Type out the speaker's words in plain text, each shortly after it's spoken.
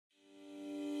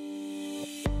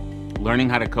Learning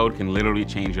how to code can literally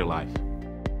change your life.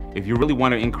 If you really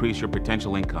want to increase your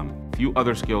potential income, few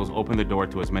other skills open the door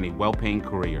to as many well-paying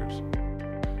careers.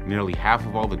 Nearly half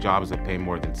of all the jobs that pay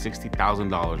more than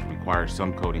 $60,000 require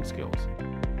some coding skills.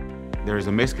 There is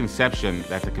a misconception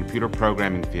that the computer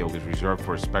programming field is reserved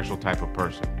for a special type of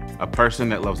person, a person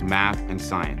that loves math and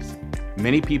science.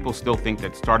 Many people still think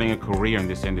that starting a career in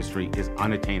this industry is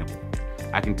unattainable.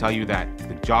 I can tell you that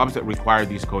the jobs that require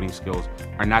these coding skills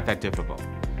are not that difficult.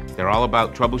 They're all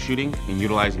about troubleshooting and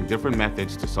utilizing different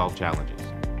methods to solve challenges.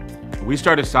 We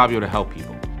started Sabio to help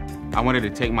people. I wanted to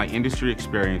take my industry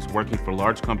experience working for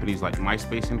large companies like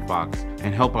MySpace and Fox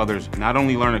and help others not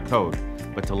only learn a code,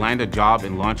 but to land a job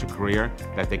and launch a career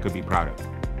that they could be proud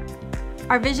of.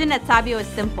 Our vision at Sabio is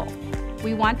simple.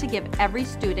 We want to give every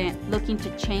student looking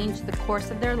to change the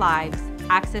course of their lives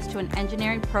access to an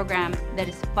engineering program that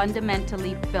is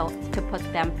fundamentally built to put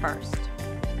them first.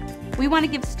 We want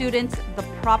to give students the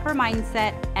proper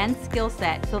mindset and skill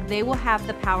set so they will have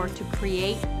the power to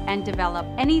create and develop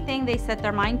anything they set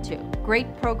their mind to.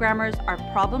 Great programmers are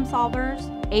problem solvers,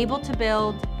 able to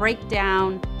build, break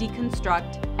down,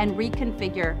 deconstruct, and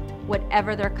reconfigure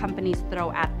whatever their companies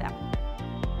throw at them.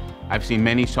 I've seen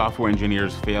many software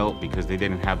engineers fail because they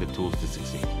didn't have the tools to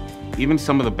succeed. Even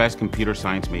some of the best computer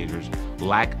science majors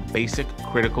lack basic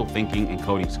critical thinking and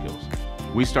coding skills.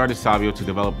 We started Sabio to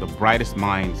develop the brightest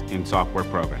minds in software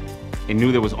programming and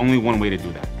knew there was only one way to do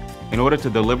that. In order to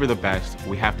deliver the best,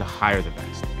 we have to hire the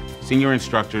best. Senior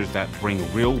instructors that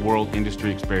bring real-world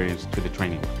industry experience to the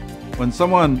training room. When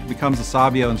someone becomes a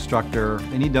Sabio instructor,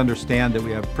 they need to understand that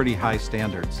we have pretty high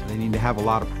standards. They need to have a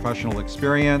lot of professional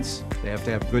experience, they have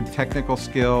to have good technical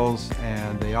skills,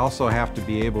 and they also have to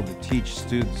be able to teach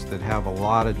students that have a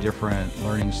lot of different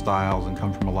learning styles and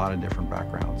come from a lot of different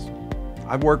backgrounds.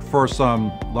 I've worked for some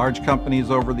large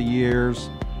companies over the years.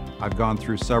 I've gone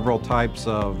through several types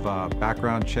of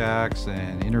background checks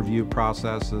and interview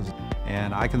processes,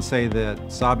 and I can say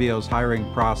that Sabio's hiring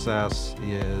process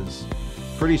is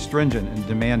pretty stringent and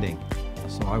demanding.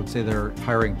 So I would say their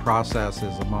hiring process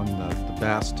is among the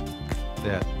best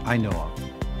that I know of.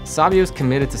 Sabio is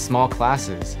committed to small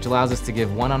classes, which allows us to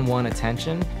give one-on-one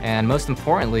attention, and most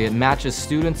importantly, it matches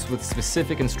students with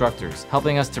specific instructors,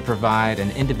 helping us to provide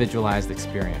an individualized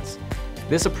experience.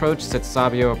 This approach sets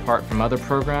Sabio apart from other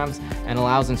programs and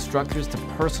allows instructors to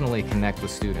personally connect with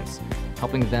students,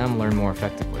 helping them learn more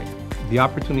effectively. The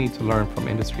opportunity to learn from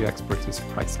industry experts is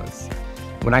priceless.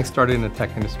 When I started in the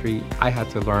tech industry, I had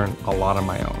to learn a lot on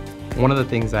my own. One of the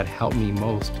things that helped me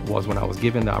most was when I was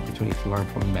given the opportunity to learn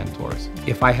from mentors.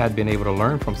 If I had been able to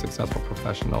learn from successful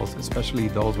professionals, especially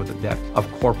those with the depth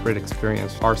of corporate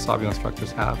experience our Sabio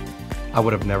instructors have, I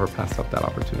would have never passed up that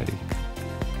opportunity.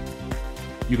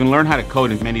 You can learn how to code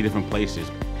in many different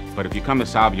places, but if you come to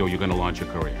Sabio, you're going to launch your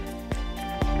career.